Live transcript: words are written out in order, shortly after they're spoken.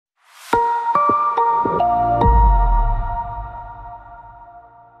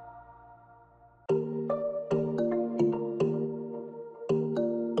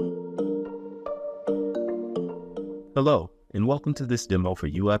Hello, and welcome to this demo for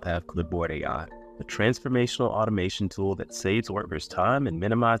UiPath Clipboard AI, a transformational automation tool that saves workers time and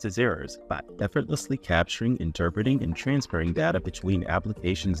minimizes errors by effortlessly capturing, interpreting, and transferring data between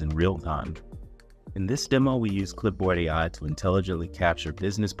applications in real time. In this demo, we use Clipboard AI to intelligently capture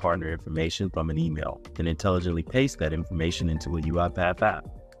business partner information from an email and intelligently paste that information into a UiPath app.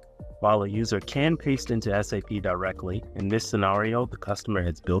 While a user can paste into SAP directly, in this scenario, the customer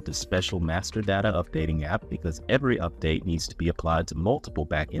has built a special master data updating app because every update needs to be applied to multiple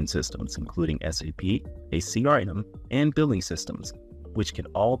backend systems, including SAP, a CRM, and billing systems, which can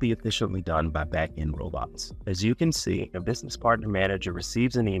all be efficiently done by backend robots. As you can see, a business partner manager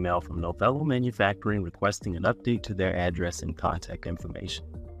receives an email from Novello Manufacturing requesting an update to their address and contact information.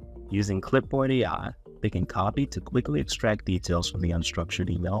 Using Clipboard AI, they can copy to quickly extract details from the unstructured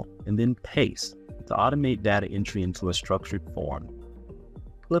email and then paste to automate data entry into a structured form.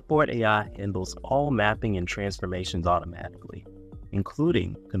 Clipboard AI handles all mapping and transformations automatically,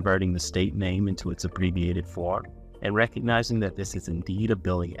 including converting the state name into its abbreviated form and recognizing that this is indeed a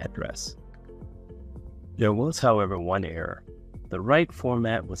billing address. There was, however, one error. The right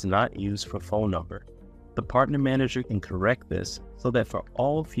format was not used for phone number. The partner manager can correct this so that for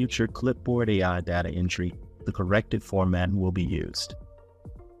all future Clipboard AI data entry, the corrected format will be used.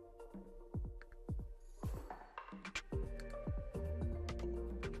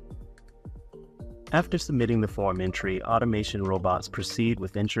 After submitting the form entry, automation robots proceed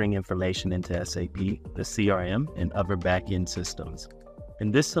with entering information into SAP, the CRM, and other backend systems.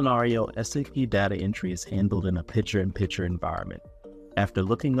 In this scenario, SAP data entry is handled in a picture-in-picture environment. After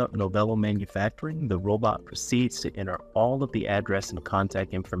looking up Novello Manufacturing, the robot proceeds to enter all of the address and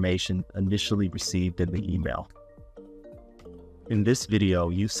contact information initially received in the email. In this video,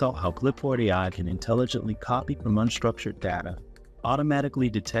 you saw how Clipboard AI can intelligently copy from unstructured data, automatically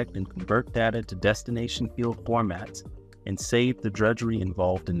detect and convert data to destination field formats, and save the drudgery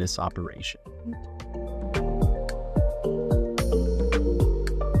involved in this operation.